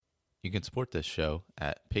You can support this show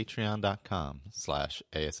at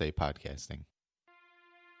patreon.com/ASA podcasting.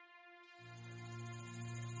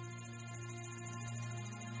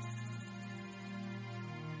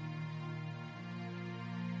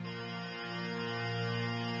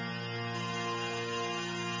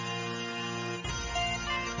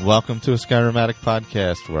 Welcome to a Skyrimatic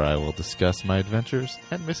podcast where I will discuss my adventures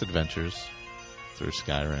and misadventures through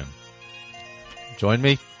Skyrim. Join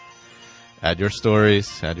me. Add your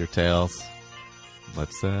stories, add your tales.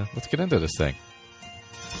 Let's get into this thing.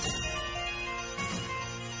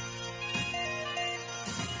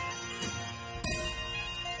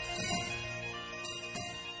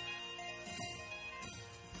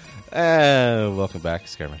 Welcome back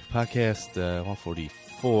to Skyrimatic podcast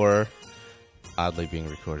 144. Oddly being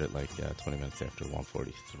recorded like 20 minutes after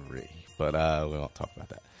 143, but we won't talk about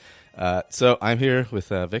that. So I'm here with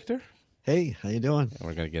Victor. Hey, how you doing? And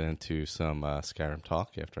we're going to get into some Skyrim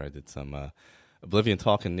talk after I did some Oblivion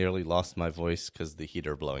talk and nearly lost my voice because the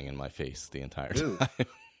heater blowing in my face the entire time.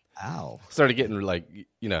 Ow. Started getting like,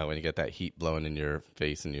 you know, when you get that heat blowing in your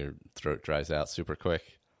face and your throat dries out super quick.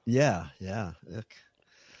 Yeah. Ick.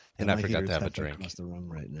 And I forgot to have a drink. Across the room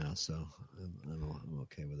right now, so I'm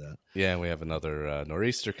okay with that. Yeah, and we have another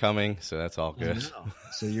nor'easter coming, so that's all good.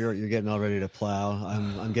 So you're getting all ready to plow.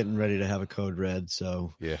 I'm getting ready to have a code red.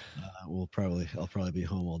 So yeah, I'll probably be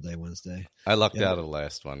home all day Wednesday. I lucked out of the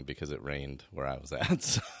last one because it rained where I was at.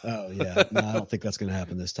 So. Oh yeah, no, I don't think that's going to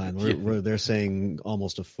happen this time. They're saying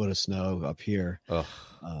almost a foot of snow up here. Oh.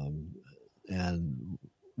 And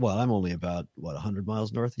well, I'm only about 100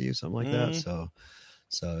 miles north of you, something like that.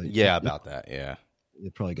 So yeah, about that. Yeah,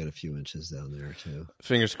 you'll probably get a few inches down there too.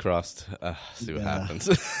 Fingers crossed. See what happens.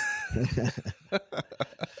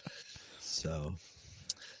 So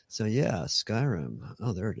yeah, Skyrim.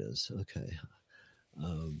 Oh, there it is. Okay.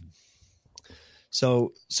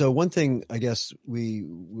 So one thing I guess we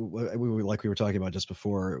were like we were talking about just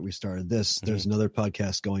before we started this. There's another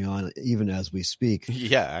podcast going on even as we speak.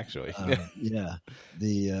 Yeah, actually. Yeah,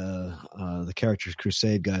 the Characters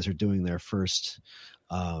Crusade guys are doing their first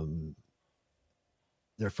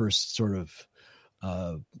sort of.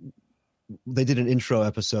 They did an intro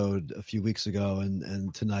episode a few weeks ago,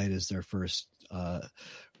 and tonight is their first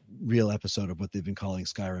real episode of what they've been calling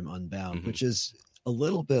Skyrim Unbound, which is a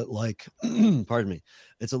little bit like, pardon me,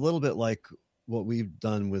 it's a little bit like what we've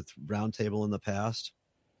done with Roundtable in the past,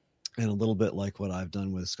 and a little bit like what I've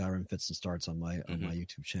done with Skyrim Fits and Starts on my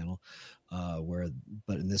YouTube channel,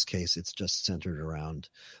 but in this case, it's just centered around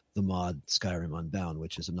the mod Skyrim Unbound,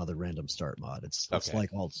 which is another random start mod. It's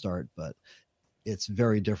like Alt Start, but it's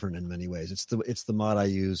very different in many ways. It's the mod I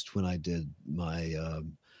used when I did my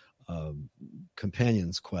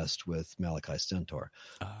Companions quest with Malachi Stentor.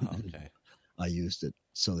 Okay. I used it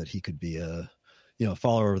so that he could be a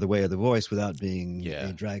follower of the Way of the Voice without being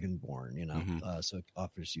a Dragonborn, so it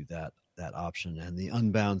offers you that option. And the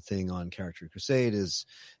Unbound thing on Character Crusade is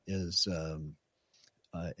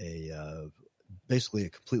basically a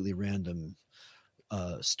completely random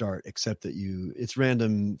start, except that it's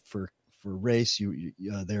random for race.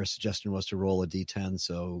 Their suggestion was to roll a D10,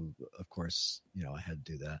 so of course I had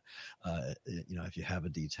to do that. If you have a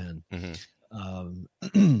D10. And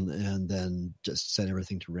then just set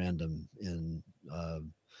everything to random in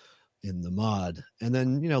the mod, and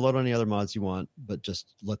then load any other mods you want, but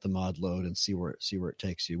just let the mod load and see where it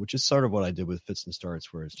takes you, which is sort of what I did with Fits and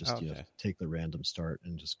Starts, where it's just take the random start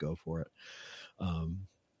and just go for it.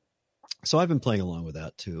 So I've been playing along with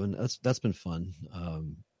that too, and that's been fun.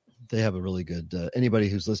 They have a really good anybody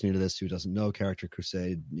who's listening to this who doesn't know Character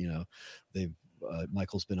Crusade, they've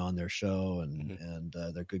Michael's been on their show, and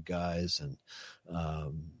they're good guys, and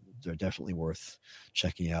they're definitely worth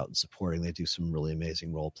checking out and supporting. They do some really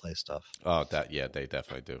amazing role play stuff. Oh, they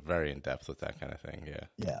definitely do. Very in depth with that kind of thing.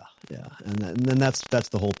 Yeah. And then that's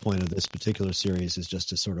the whole point of this particular series, is just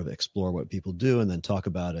to sort of explore what people do and then talk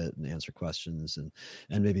about it and answer questions and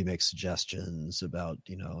maybe make suggestions about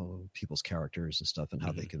people's characters and stuff and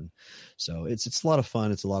how they can. So it's a lot of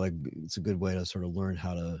fun. It's a good way to sort of learn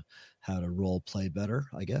how to role play better,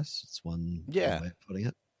 I guess. It's one way of putting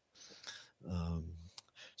it.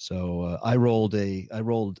 So I rolled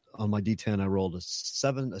on my D10. I rolled a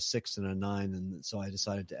 7, a 6, and a 9, and so I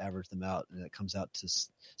decided to average them out, and it comes out to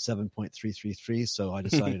 7.333. So I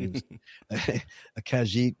decided it was a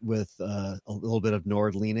Khajiit with a little bit of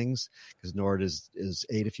Nord leanings, because Nord is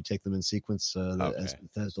 8 if you take them in sequence as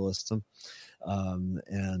Bethesda lists them,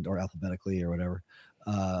 or alphabetically or whatever.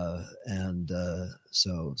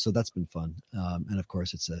 So that's been fun, and of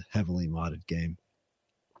course it's a heavily modded game.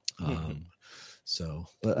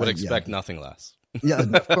 But would expect nothing less. Yeah,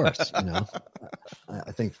 of course.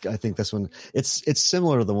 I think this one it's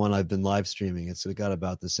similar to the one I've been live streaming. It's got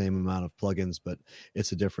about the same amount of plugins, but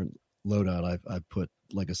it's a different loadout. I've put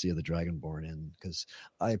Legacy of the Dragonborn in because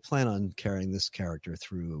I plan on carrying this character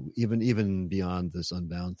through even beyond this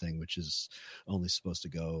Unbound thing, which is only supposed to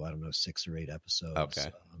go, I don't know, 6 or 8 episodes.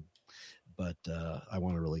 Okay. But I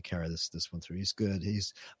want to really carry this one through. He's good.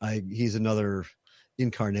 He's another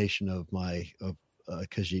incarnation of a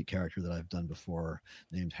Khajiit character that I've done before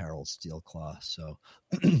named Harold Steelclaw. So,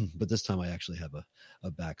 but this time I actually have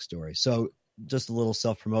a backstory. So just a little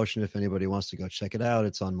self-promotion. If anybody wants to go check it out,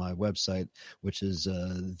 it's on my website, which is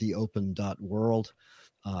theopen.world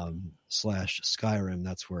 /Skyrim.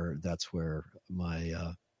 That's where my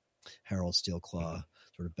Harold Steelclaw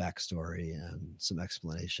sort of backstory and some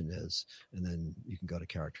explanation is. And then you can go to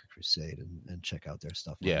Character Crusade and check out their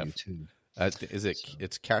stuff on YouTube.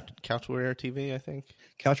 It's Couch Warrior TV, I think.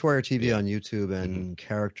 Couch Warrior TV on YouTube and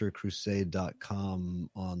charactercrusade.com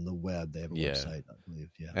on the web. They have a website, I believe.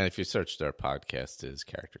 Yeah. And if you search their podcast, is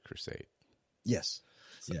Character Crusade. Yes.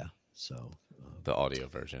 So the audio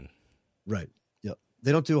version. Right. Yep.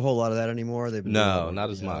 They don't do a whole lot of that anymore. They've been not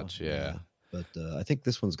as much. Yeah. But I think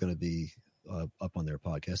this one's going to be up on their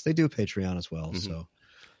podcast. They do Patreon as well. So.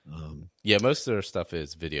 Most of their stuff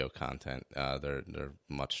is video content. They're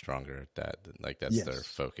much stronger at that. Like that's their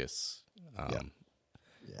focus. And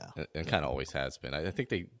kind of always has been. I think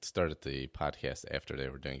they started the podcast after they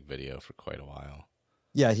were doing video for quite a while.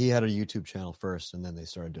 Yeah, he had a YouTube channel first, and then they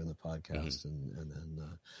started doing the podcast, and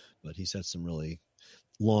then. But he's had some really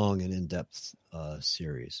long and in-depth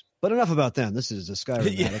series. But enough about them. This is a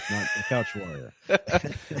Skyrim not a Couch Warrior.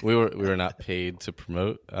 we were not paid to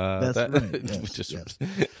promote That's that. Right. Yes,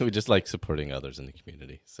 we just like supporting others in the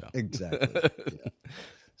community. So exactly.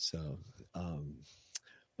 So,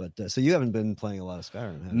 so you haven't been playing a lot of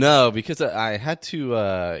Skyrim, have you? No, because I had to.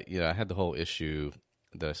 I had the whole issue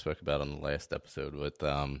that I spoke about on the last episode with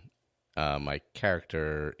my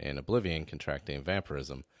character in Oblivion contracting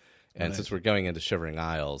vampirism. And since we're going into Shivering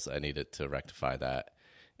Isles, I needed to rectify that.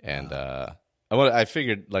 And I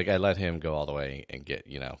figured, like, I let him go all the way and get,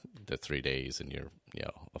 the 3 days and you're,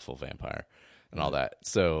 a full vampire and all that.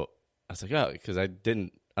 So I was like, oh, because I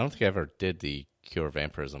don't think I ever did the Cure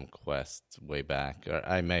Vampirism quest way back. Or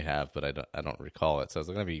I may have, but I don't recall it. So I was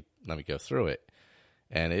like, let me go through it.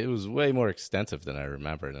 And it was way more extensive than I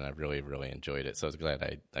remembered, and I really, really enjoyed it. So I was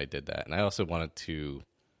glad I did that. And I also wanted to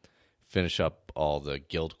finish up all the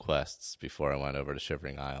guild quests before I went over to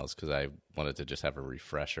Shivering Isles because I wanted to just have a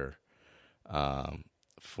refresher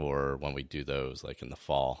for when we do those, like in the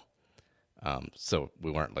fall. So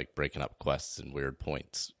we weren't like breaking up quests in weird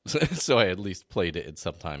points. So I at least played it at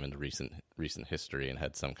some time in the recent history and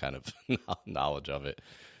had some kind of knowledge of it.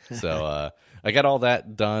 So I got all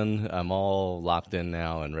that done. I'm all locked in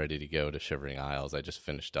now and ready to go to Shivering Isles. I just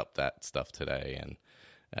finished up that stuff today, and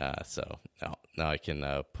so now I can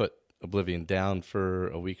put Oblivion down for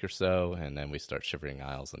a week or so, and then we start Shivering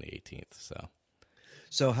Isles on the 18th.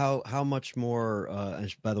 So how much more?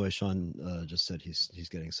 And by the way, Sean just said he's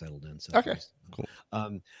getting settled in. So okay, cool.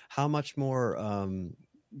 How much more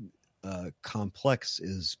complex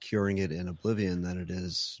is curing it in Oblivion than it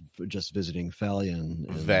is just visiting Phalion?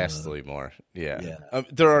 Vastly more. Yeah.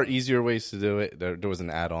 There are easier ways to do it. There was an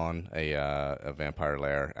add-on, a Vampire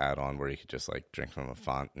Lair add-on where you could just like drink from a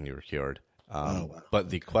font and you were cured. But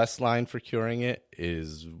the quest line for curing it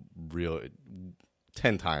is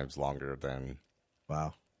 10 times longer than.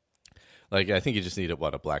 Wow. Like, I think you just needed,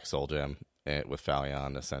 a Black Soul Gem with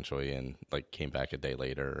Phalion, essentially, and, like, came back a day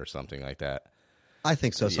later or something like that. I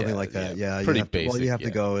think so, something like that. Yeah, pretty basic. You have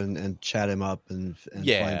to go and chat him up and find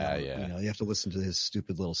out. Yeah. You have to listen to his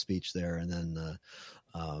stupid little speech there, and then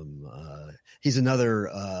he's another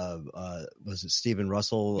was it Stephen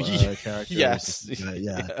Russell character? Yes.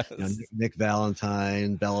 Yes. Nick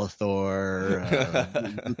Valentine, Bellathor,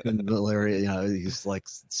 Valeria. He's like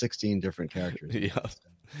 16 different characters.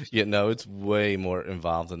 Yeah, no, it's way more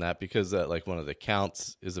involved than that because like one of the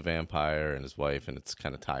counts is a vampire and his wife, and it's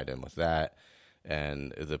kind of tied in with that.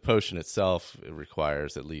 And the potion itself, it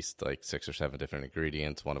requires at least like 6 or 7 different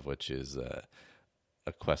ingredients, one of which is a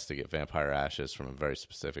quest to get vampire ashes from a very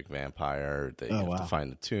specific vampire. That you have to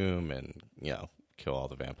find the tomb and, kill all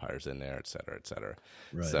the vampires in there, et cetera, et cetera.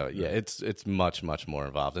 Right, so, it's much, much more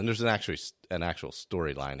involved. And there's an actual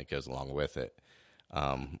storyline that goes along with it,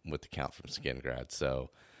 with the count from Skingrad. So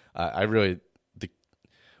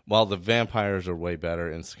while the vampires are way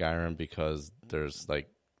better in Skyrim because there's like,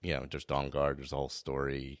 there's Dawnguard, there's a whole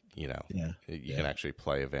story, you can actually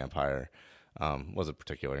play a vampire. Wasn't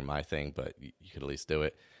particularly my thing, but you could at least do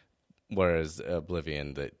it. Whereas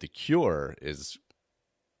Oblivion, the cure is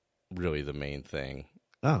really the main thing.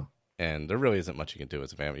 Oh. And there really isn't much you can do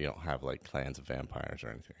as a vampire. You don't have like clans of vampires or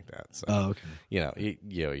anything like that. So, Okay.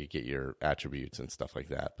 you get your attributes and stuff like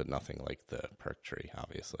that, but nothing like the perk tree,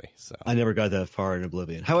 obviously. So I never got that far in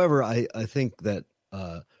Oblivion. However, I think that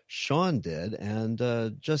Sean did, and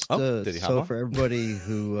did he have so one? for everybody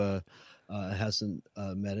who hasn't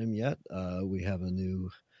met him yet, we have a new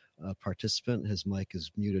participant. His mic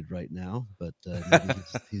is muted right now, but maybe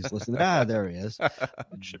he's listening. There he is.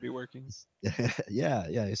 It should be working. Yeah,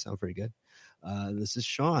 you sound pretty good. This is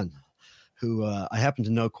Sean, who I happen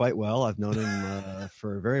to know quite well. I've known him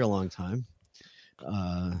for a very long time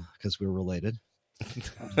because we're related.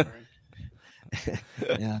 I'm sorry.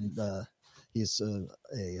 And he's a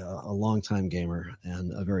longtime gamer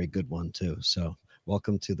and a very good one too. So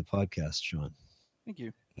welcome to the podcast, Sean. Thank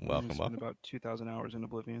you. Welcome. About 2,000 hours in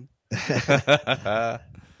Oblivion.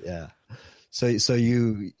 Yeah. So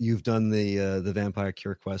you've done the Vampire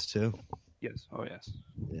Cure quest too? Yes. Oh, yes.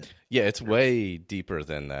 Yeah, it's way deeper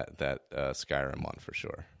than that Skyrim one for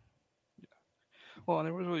sure. Well, and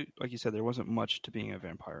there was really, like you said, there wasn't much to being a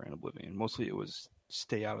vampire in Oblivion. Mostly it was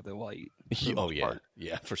stay out of the light. Oh, yeah.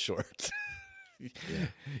 Yeah, for sure.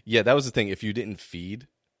 Yeah, that was the thing. If you didn't feed,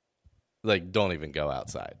 like, don't even go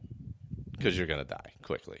outside because you're going to die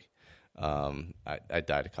quickly. I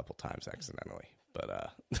died a couple times accidentally.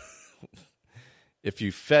 But if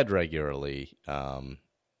you fed regularly,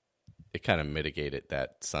 it kind of mitigated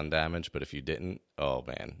that sun damage. But if you didn't, oh,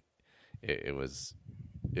 man, it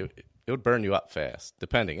would burn you up fast,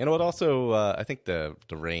 depending. And it would also, I think the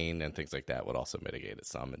rain and things like that would also mitigate it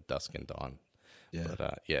some at dusk and dawn. Yeah.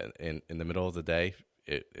 But in the middle of the day,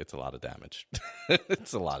 it's a lot of damage.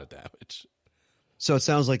 It's a lot of damage. So it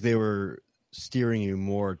sounds like they were steering you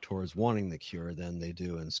more towards wanting the cure than they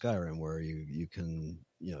do in Skyrim, where you can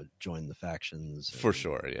join the factions for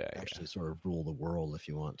sure. Yeah, actually sort of rule the world if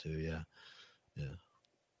you want to. Yeah.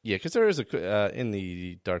 Because there is in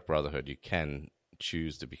the Dark Brotherhood you can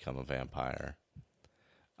choose to become a vampire,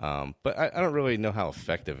 but I don't really know how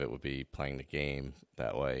effective it would be playing the game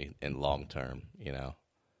that way in long term.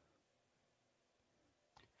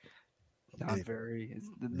 Not very.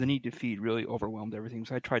 The need to feed really overwhelmed everything.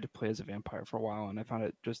 So I tried to play as a vampire for a while, and I found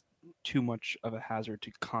it just too much of a hazard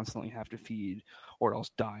to constantly have to feed or else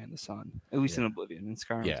die in the sun. At least in Oblivion. In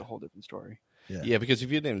Skyrim, it's a whole different story. Yeah, because if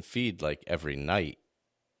you didn't feed like every night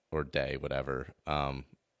or day, whatever,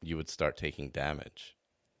 you would start taking damage.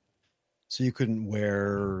 So you couldn't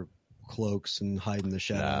wear cloaks and hide in the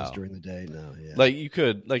shadows during the day? No, yeah. Like you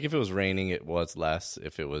could, like if it was raining, it was less.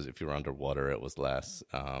 If you were underwater, it was less.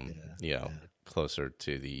 Closer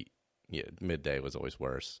to the midday was always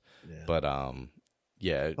worse. Yeah. But well,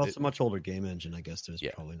 it's a much older game engine. I guess there's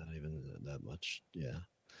probably not even that much. Yeah.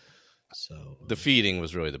 So the feeding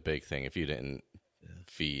was really the big thing. If you didn't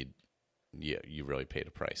feed, you really paid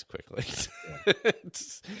a price quickly.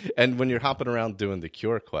 And when you're hopping around doing the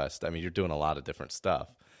cure quest, I mean, you're doing a lot of different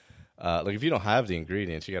stuff. Like if you don't have the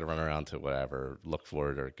ingredients, you got to run around to whatever, look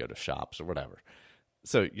for it, or go to shops or whatever.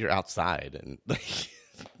 So you're outside, and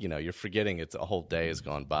you're forgetting it's a whole day has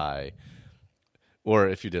gone by. Or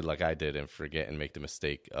if you did like I did and forget and make the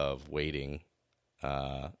mistake of waiting,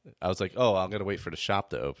 I was like, oh, I'm gonna wait for the shop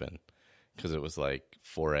to open because it was like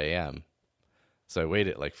 4 a.m. So I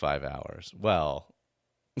waited like 5 hours. Well,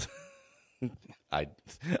 I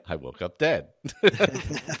woke up dead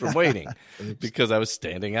from waiting because I was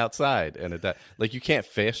standing outside, and like you can't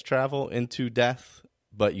fast travel into death,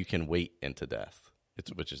 but you can wait into death.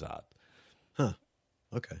 Which is odd. Huh.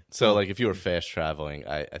 Okay. So like if you were fast traveling,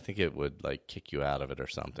 I think it would like kick you out of it or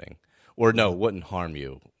something, or no, it wouldn't harm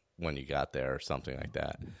you when you got there or something like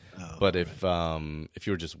that. Oh, but if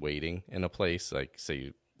you were just waiting in a place, like say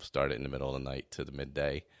you started in the middle of the night to the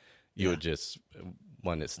midday, you would just,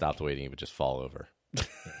 when it stopped waiting, it would just fall over,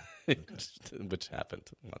 which happened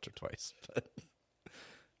once or twice. But.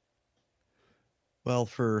 Well,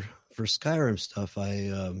 for Skyrim stuff,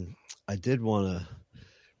 I did want to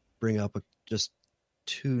bring up just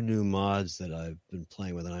 2 new mods that I've been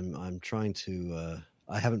playing with, and I'm trying to.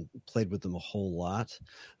 I haven't played with them a whole lot.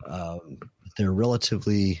 They're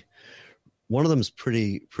relatively. One of them is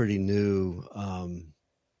pretty new.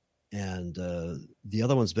 And the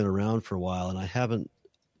other one's been around for a while, and I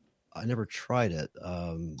never tried it.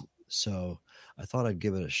 So I thought I'd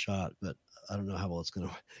give it a shot, but I don't know how well it's going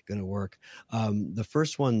to work. The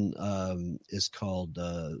first one is called,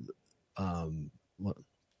 it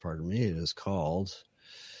is called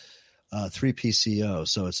 3PCO.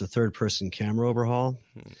 So it's a third-person camera overhaul.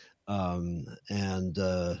 And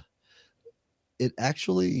it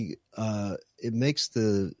actually, it makes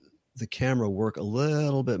the camera work a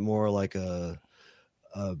little bit more like a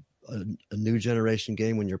a new generation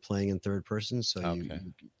game when you're playing in third person. So Okay.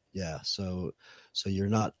 so you're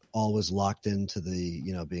not always locked into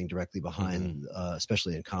the being directly behind,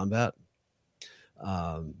 especially in combat.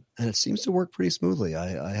 And it seems to work pretty smoothly.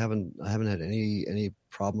 I haven't had any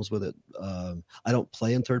problems with it. I don't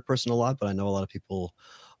play in third person a lot, but I know a lot of people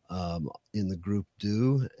in the group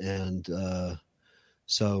do, and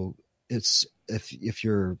so it's if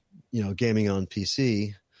you're gaming on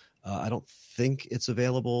PC, I don't think it's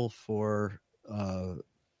available for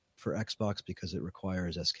Xbox because it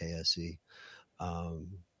requires SKSE.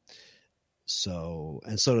 So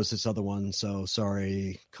does this other one. So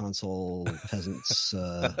sorry, console peasants,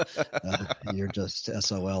 you're just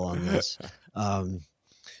SOL on this.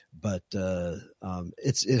 But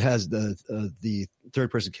it has the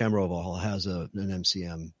third person camera overhaul has an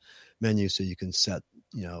MCM menu, so you can set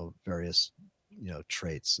various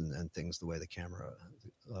traits and things the way the camera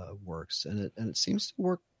works, and it seems to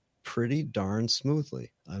work pretty darn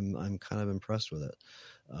smoothly. I'm kind of impressed with it.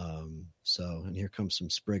 And here comes some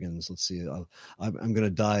Spriggans. Let's see. I'm going to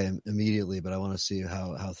die immediately, but I want to see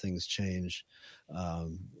how things change. So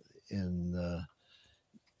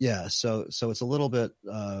it's a little bit.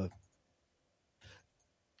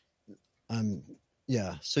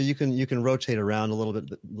 So you can rotate around a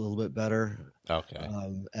little bit better. Okay.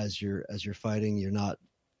 As you're fighting, you're not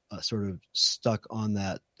sort of stuck on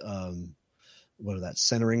that. That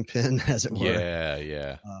centering pin, as it were.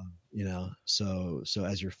 Yeah. So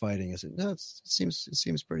as you're fighting, it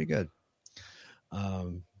seems pretty good.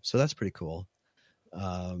 So that's pretty cool.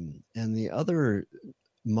 And the other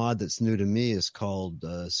mod that's new to me is called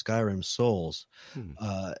Skyrim Souls.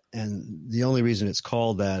 And the only reason it's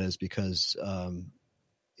called that is because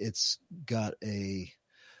it's got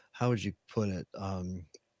how would you put it?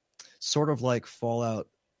 Sort of like Fallout,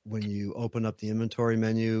 when you open up the inventory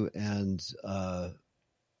menu and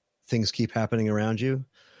things keep happening around you.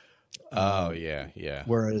 Yeah.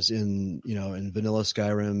 Whereas in vanilla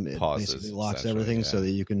Skyrim, it pauses, basically locks everything so that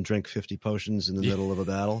you can drink 50 potions in the middle of a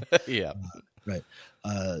battle. Yeah. Right.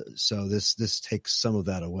 So this takes some of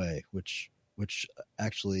that away, which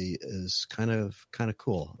actually is kind of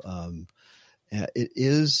cool.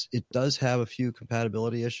 It does have a few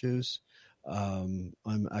compatibility issues. I'm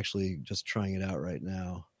actually just trying it out right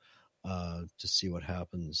now to see what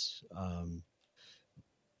happens.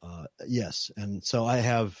 Yes, and so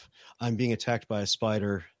I'm being attacked by a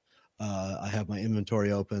spider. I have my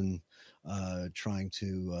inventory open, trying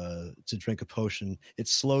to drink a potion. It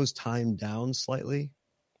slows time down slightly,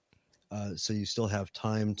 so you still have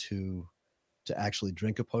time to actually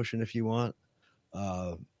drink a potion if you want,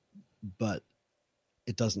 but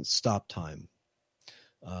it doesn't stop time.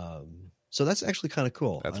 So that's actually kind of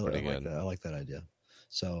cool. That's pretty good. I like that idea.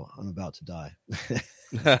 So I'm about to die.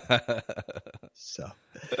 But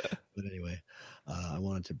anyway, I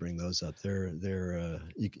wanted to bring those up. They're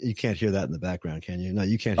you can't hear that in the background, can you? No,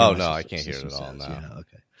 you can't hear. Oh no, I can't hear it at all. No. Yeah,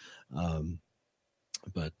 okay.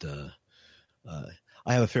 But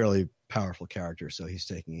I have a fairly powerful character, so he's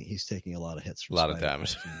taking a lot of hits. From a lot of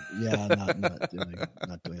damage. Yeah, not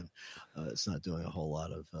doing. It's not doing a whole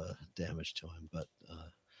lot of damage to him, but.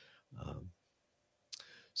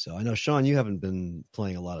 So I know, Sean, you haven't been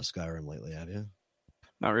playing a lot of Skyrim lately, have you?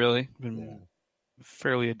 Not really. Been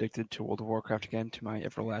fairly addicted to World of Warcraft again, to my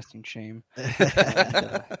everlasting shame.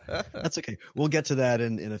 That's okay. We'll get to that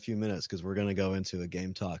in a few minutes because we're going to go into a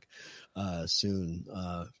game talk soon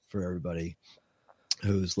for everybody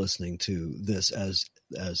who's listening to this as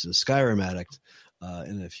a Skyrim addict.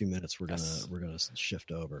 In a few minutes, we're gonna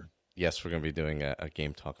shift over. Yes, we're going to be doing a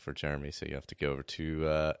game talk for Jeremy, so you have to go over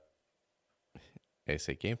to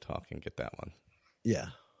ASA Game Talk and get that one. Yeah.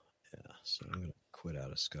 So I'm going to quit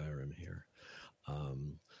out of Skyrim here.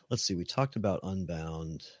 Let's see. We talked about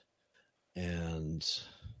Unbound, and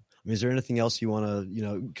is there anything else you want to,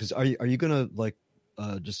 because are you going to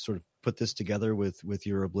just sort of put this together with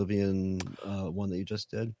your Oblivion one that you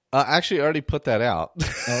just did? Actually, I already put that out.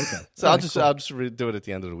 Oh, okay. So I'll just do it at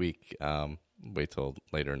the end of the week. Wait till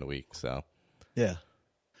later in the week. So yeah.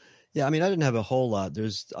 I mean, I didn't have a whole lot.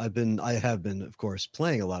 I have been, of course,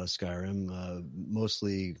 playing a lot of Skyrim,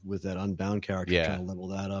 mostly with that Unbound character, trying to level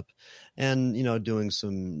that up, and doing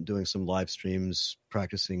some live streams,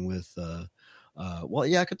 practicing with.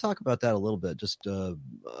 I could talk about that a little bit. Just I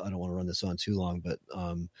don't want to run this on too long, but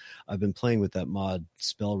I've been playing with that mod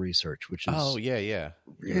Spell Research, which is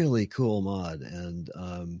really cool mod, and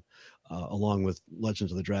along with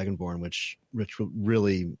Legends of the Dragonborn, which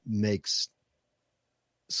really makes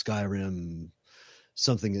Skyrim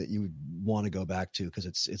something that you would want to go back to because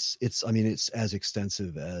it's as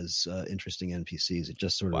extensive as interesting NPCs. It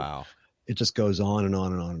just sort of it just goes on and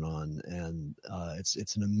on and on and on. And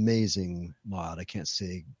it's an amazing mod. I can't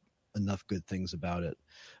say enough good things about it.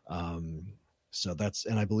 So that's,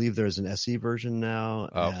 and I believe there's an SE version now.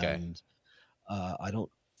 Okay. And I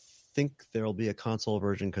don't think there'll be a console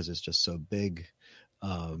version because it's just so big.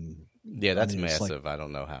 Yeah, that's massive. I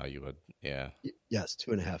don't know how you would. Yeah. Yeah, it's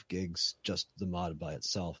 2.5 gigs, just the mod by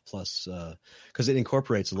itself. Plus, because it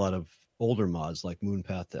incorporates a lot of older mods like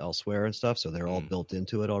Moonpath to Elsewhere and stuff, so they're all built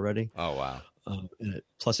into it already. Oh wow!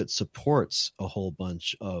 Plus, it supports a whole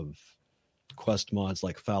bunch of quest mods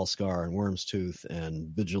like Falscar and Worm's Tooth and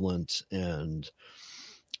Vigilant, and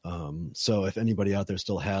so if anybody out there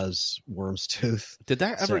still has Worm's Tooth, did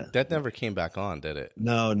that ever? That never came back on, did it?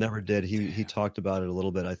 No, never did. He talked about it a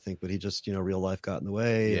little bit, I think, but he just real life got in the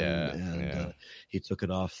way, and he took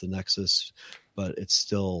it off the Nexus. But it's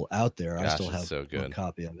still out there. Gosh, I still have a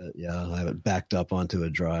copy of it. Yeah, I have it backed up onto a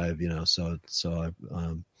drive. So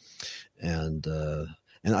and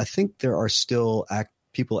I think there are still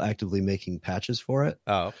people actively making patches for it.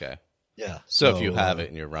 Oh, okay. Yeah. So if you have it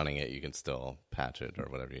and you're running it, you can still patch it or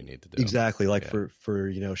whatever you need to do. Exactly. Like for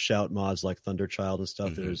shout mods like Thunderchild and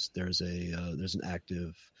stuff, there's an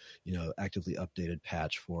active, actively updated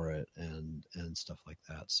patch for it and stuff like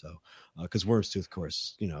that. So because Worm's Tooth, of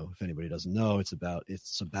course, if anybody doesn't know, it's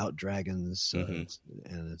about dragons, and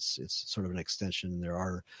it's sort of an extension.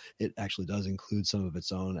 It actually does include some of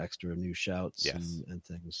its own extra new shouts and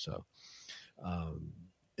things. So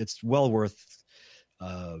it's well worth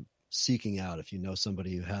seeking out if you know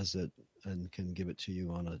somebody who has it and can give it to you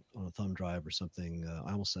on a thumb drive or something.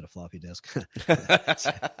 I almost said a floppy disk.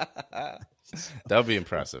 That would be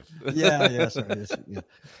impressive. Yeah. Sorry.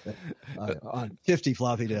 On 50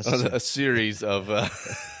 floppy disks. A series of.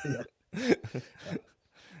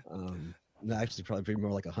 No, actually, probably more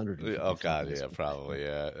like 100. Oh God, yeah, probably,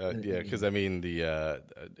 yeah. Because I mean,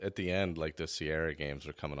 at the end, like the Sierra games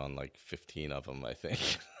were coming on like 15 of them, I think.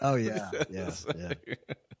 Oh yeah.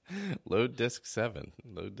 Load disk 7,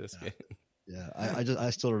 load disk 8. Yeah, I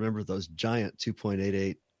still remember those giant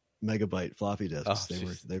 2.88 megabyte floppy disks. Oh,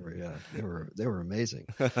 they were amazing.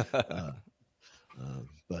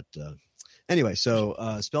 But anyway,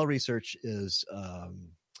 so spell research is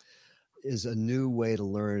a new way to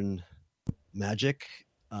learn magic,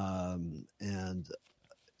 and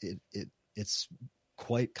it's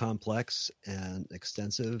quite complex and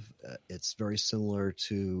extensive. It's very similar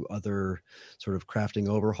to other sort of crafting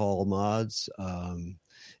overhaul mods.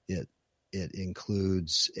 It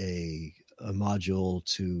includes a module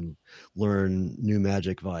to learn new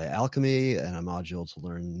magic via alchemy and a module to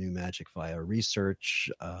learn new magic via research,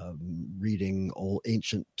 reading old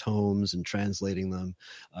ancient tomes and translating them,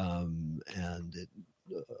 and it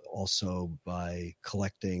also by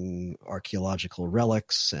collecting archaeological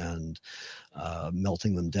relics and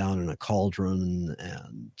melting them down in a cauldron.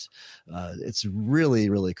 And it's really,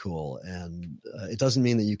 really cool. And it doesn't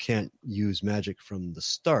mean that you can't use magic from the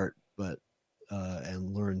start, but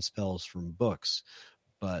and learn spells from books.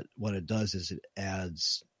 But what it does is it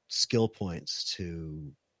adds skill points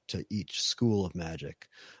to each school of magic,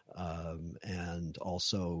 and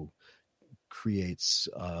also creates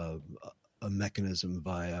a mechanism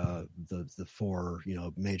via the 4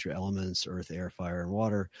 major elements: earth, air, fire, and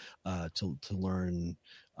water, to learn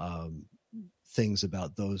things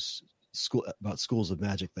about those schools of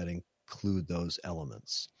magic that include those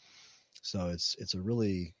elements. So it's a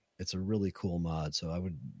really cool mod. So I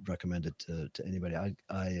would recommend it to anybody.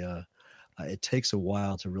 It takes a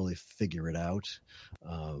while to really figure it out.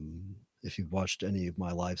 If you've watched any of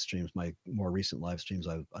my live streams, my more recent live streams,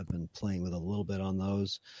 I've been playing with a little bit on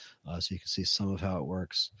those, so you can see some of how it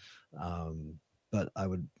works. But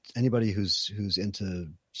anybody who's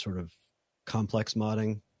into sort of complex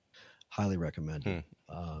modding, highly recommend it.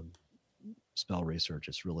 Spell research,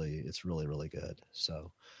 it's really good.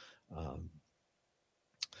 So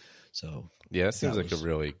yeah, it seems like a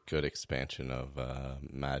really good expansion of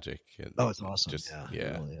magic. Oh, it's awesome.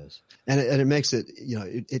 It really is. And it makes it,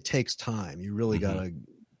 it takes time. You really got to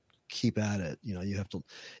keep at it. You have to,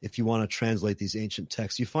 if you want to translate these ancient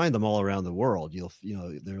texts, you find them all around the world.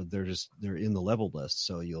 They're in the level list.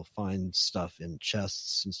 So you'll find stuff in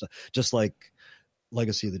chests and stuff, just like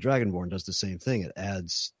Legacy of the Dragonborn does the same thing.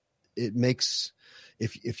 It makes,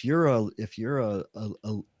 if you're a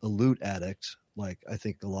loot addict, like I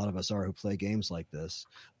think a lot of us are who play games like this,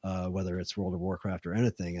 whether it's World of Warcraft or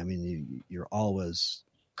anything. I mean, you're always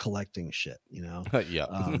collecting shit, Yeah.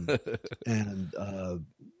 And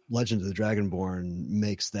Legend of the Dragonborn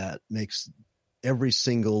makes every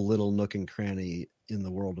single little nook and cranny in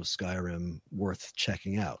the world of Skyrim worth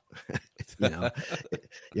checking out.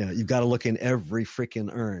 You've got to look in every freaking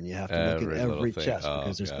urn. You have to look in every chest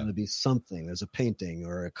because there's going to be something. There's a painting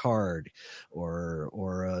or a card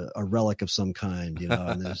or a relic of some kind,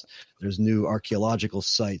 and there's new archaeological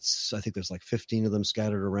sites. I think there's like 15 of them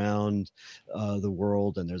scattered around the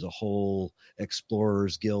world, and there's a whole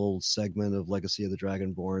Explorers Guild segment of Legacy of the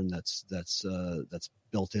Dragonborn that's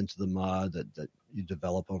built into the mod that you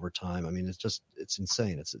develop over time. I mean, it's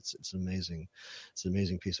insane. It's an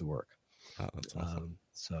amazing piece of work. Oh, that's awesome.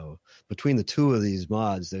 So between the two of these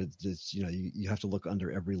mods, you have to look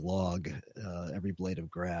under every log, every blade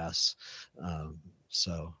of grass.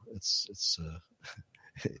 So it's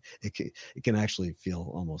it can actually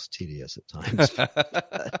feel almost tedious at times.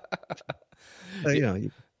 But,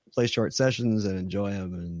 you play short sessions and enjoy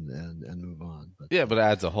them and move on. But it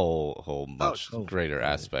adds a whole much greater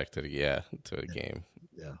aspect to the game.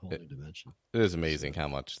 Yeah, whole new dimension. It is amazing how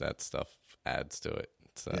much that stuff adds to it.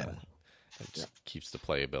 It just keeps the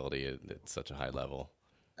playability at such a high level.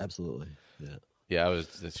 Absolutely. Yeah. Yeah,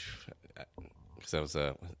 because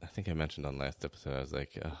I think I mentioned on last episode, I was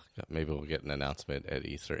like, maybe we'll get an announcement at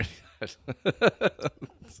E3.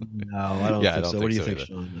 No, I don't think so. What do you think,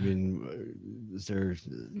 Sean? I mean, is there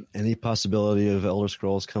any possibility of Elder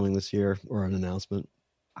Scrolls coming this year or an announcement?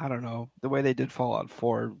 I don't know. The way they did Fallout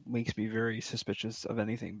 4 makes me very suspicious of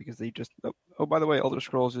anything because they just, by the way, Elder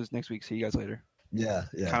Scrolls is next week. See you guys later. Yeah.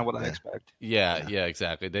 Kind of what I expect. Yeah,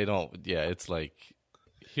 exactly. They don't, it's like,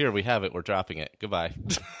 here we have it. We're dropping it. Goodbye.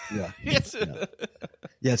 Yeah.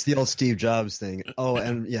 Yeah, it's the old Steve Jobs thing. Oh,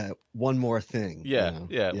 and one more thing. Yeah.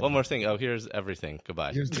 One more thing. Oh, here's everything.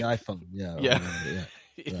 Goodbye. Here's the iPhone. Yeah.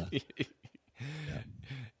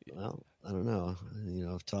 Well, I don't know.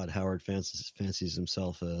 If Todd Howard fancies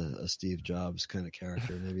himself a Steve Jobs kind of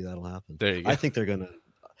character, maybe that'll happen. There you go. I think they're going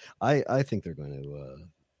to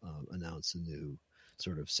announce a new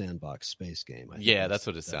sort of sandbox space game. That's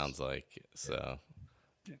what it sounds like. So.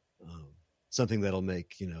 Something that'll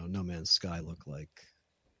make No Man's Sky look like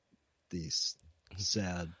the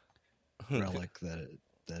sad relic that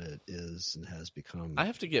it is and has become. I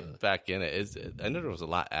have to get back in it. I know there was a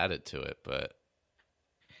lot added to it, but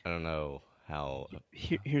I don't know how.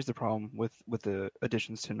 Here's the problem with the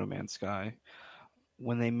additions to No Man's Sky.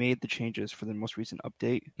 When they made the changes for the most recent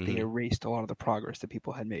update, they erased a lot of the progress that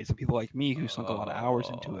people had made. So people like me who sunk a lot of hours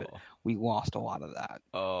into it, we lost a lot of that.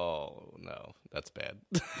 Oh, no. That's bad.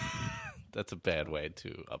 That's a bad way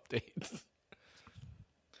to update.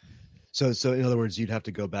 So in other words, you'd have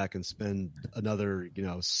to go back and spend another,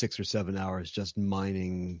 6 or 7 hours just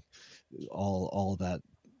mining all that,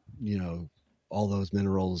 all those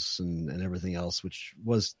minerals and everything else, which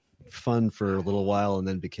was fun for a little while and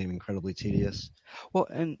then became incredibly tedious. Well,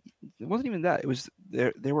 and it wasn't even that. It was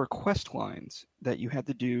there were quest lines that you had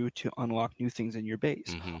to do to unlock new things in your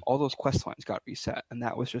base. All those quest lines got reset, and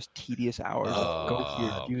that was just tedious hours. Go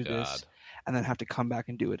here, do this, and then have to come back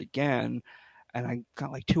and do it again. And I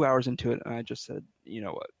got like 2 hours into it, and I just said, you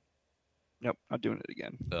know what? Nope, not doing it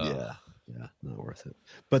again. Yeah, not worth it.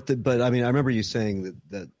 But I mean, I remember you saying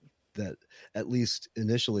that at least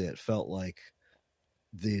initially it felt like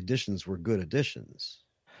the additions were good additions.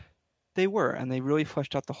 They were, and they really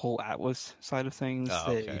fleshed out the whole Atlas side of things.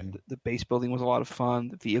 The base building was a lot of fun.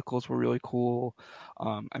 The vehicles were really cool.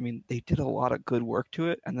 I mean, they did a lot of good work to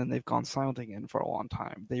it, and then they've gone silent again for a long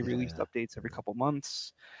time. They released updates every couple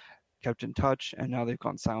months, kept in touch, and now they've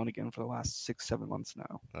gone silent again for the last 6-7 months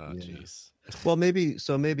now. Oh, jeez. Well, maybe.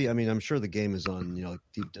 I mean, I'm sure the game is on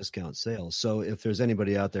deep discount sales. So if there's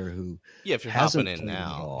anybody out there who if you're hopping in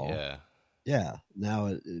now,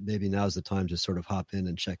 now maybe now's the time to sort of hop in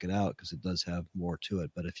and check it out because it does have more to it.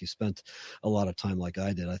 But if you spent a lot of time like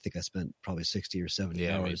I did, I think I spent probably 60 or 70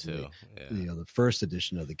 hours me too. in the first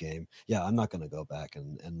edition of the game. Yeah, I'm not going to go back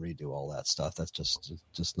and redo all that stuff. That's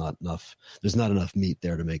just not enough. There's not enough meat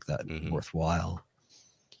there to make that worthwhile.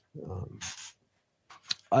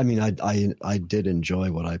 I mean, I did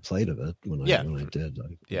enjoy what I played of it when I did.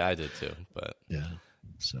 I did too. But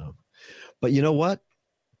but you know what?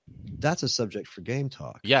 That's a subject for Game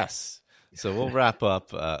Talk. Yes. So we'll wrap up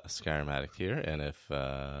Skyrim Addict here. And if you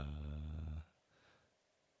want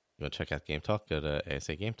to check out Game Talk, go to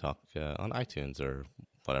ASA Game Talk on iTunes or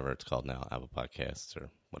whatever it's called now, Apple Podcasts or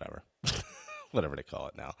whatever. Whatever they call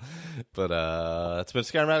it now. But it's been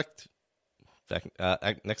Skyrim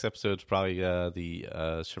Addict. Next episode's probably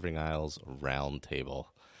the Shivering Isles Roundtable.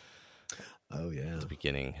 Oh, yeah. The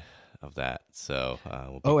beginning of that. So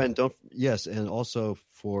and also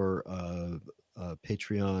for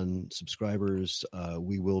Patreon subscribers,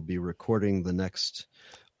 we will be recording the next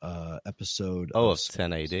episode of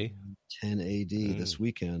 10 AD. 10 AD this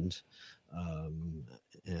weekend,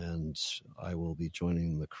 and I will be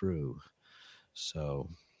joining the crew. So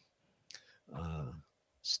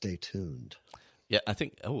stay tuned. Yeah, I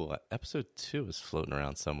think episode 2 is floating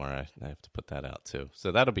around somewhere. I have to put that out too.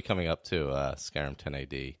 So that'll be coming up too. Skyrim 10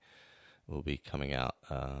 AD will be coming out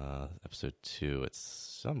episode 2 at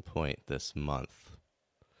some point this month.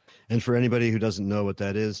 And for anybody who doesn't know what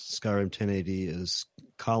that is, Skyrim 10 AD is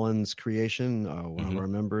Colin's creation, one of our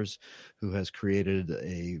members, who has created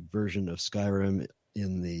a version of Skyrim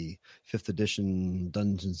in the 5th edition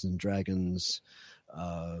Dungeons and Dragons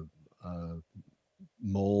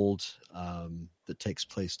mold that takes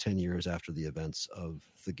place 10 years after the events of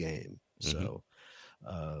the game. So,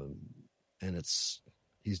 and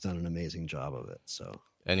he's done an amazing job of it. So.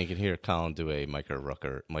 And you can hear Colin do a Michael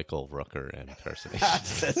Rooker impersonation.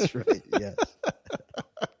 That's right. Yes.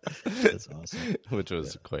 That's awesome. Which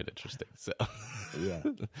was quite interesting. So yeah.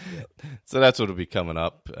 So that's what will be coming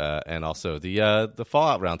up, and also the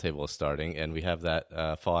Fallout Roundtable is starting, and we have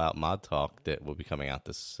that Fallout Mod Talk that will be coming out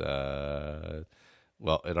this.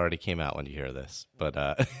 Well, it already came out when you hear this, but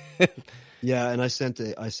yeah. And I sent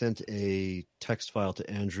a text file to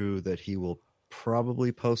Andrew that he will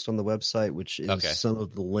probably post on the website, which is some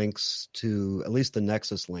of the links to, at least the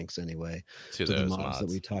Nexus links anyway, to the mods that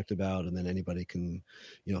we talked about, and then anybody can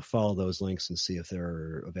follow those links and see if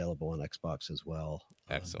they're available on Xbox as well.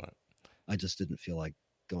 Excellent. I just didn't feel like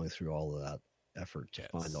going through all of that effort to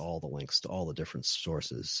find all the links to all the different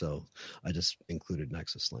sources, so I just included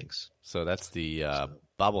Nexus links. So that's the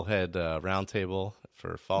bobblehead roundtable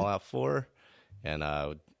for Fallout 4, and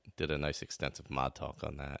did a nice extensive mod talk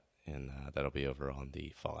on that. And that'll be over on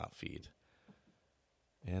the Fallout feed.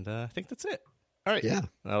 And I think that's it. All right. Yeah.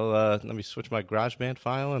 Let me switch my GarageBand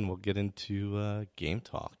file, and we'll get into game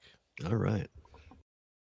talk. All right.